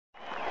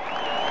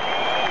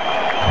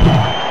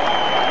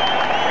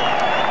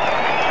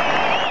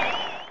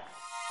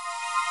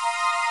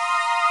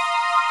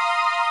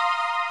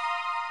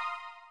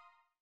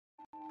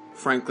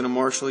Franklin and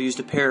Marshall used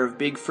a pair of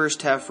big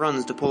first-half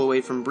runs to pull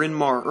away from Bryn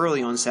Mawr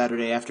early on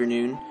Saturday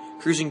afternoon,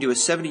 cruising to a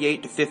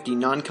 78-50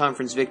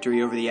 non-conference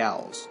victory over the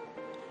Owls.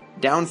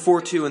 Down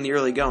 4-2 in the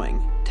early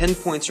going, 10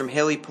 points from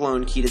Haley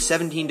Pallone keyed a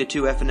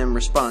 17-2 F&M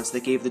response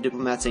that gave the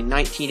Diplomats a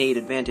 19-8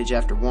 advantage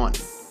after one.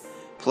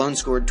 Pallone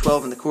scored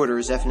 12 in the quarter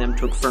as F&M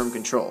took firm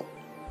control.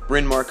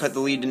 Bryn Mawr cut the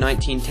lead to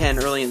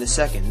 19-10 early in the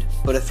second,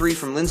 but a three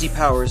from Lindsay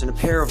Powers and a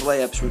pair of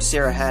layups from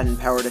Sarah Haddon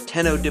powered a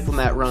 10-0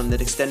 Diplomat run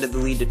that extended the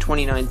lead to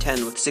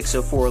 29-10 with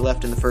 6:04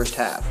 left in the first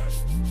half.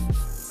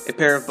 A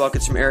pair of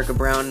buckets from Erica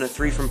Brown and a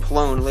three from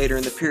Pallone later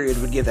in the period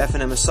would give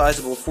F&M a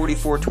sizable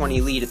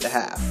 44-20 lead at the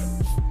half.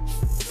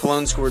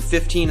 Pallone scored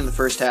 15 in the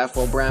first half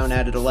while Brown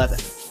added 11.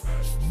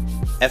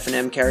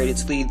 F&M carried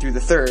its lead through the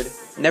third,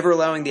 never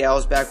allowing the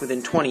Owls back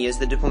within 20 as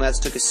the Diplomats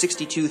took a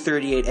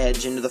 62-38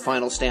 edge into the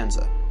final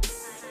stanza.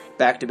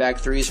 Back-to-back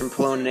threes from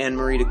Pallone and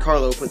Anne-Marie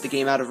DiCarlo put the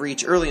game out of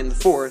reach early in the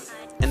fourth,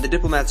 and the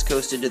Diplomats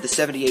coasted to the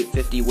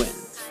 78-50 win.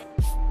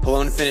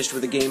 Pallone finished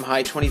with a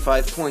game-high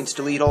 25 points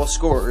to lead all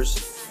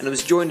scorers, and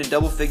was joined in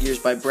double figures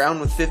by Brown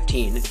with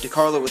 15,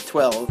 DiCarlo with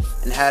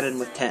 12, and Haddon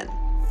with 10.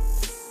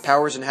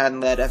 Powers and Haddon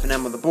led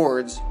F&M on the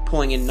boards,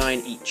 pulling in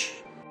 9 each.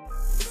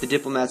 The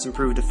Diplomats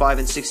improved to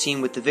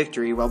 5-16 with the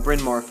victory, while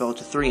Bryn Mawr fell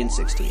to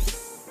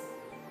 3-16.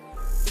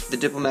 The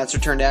Diplomats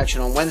returned to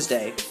action on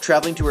Wednesday,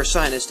 traveling to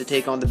Ursinus to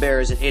take on the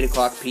Bears at 8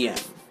 o'clock p.m.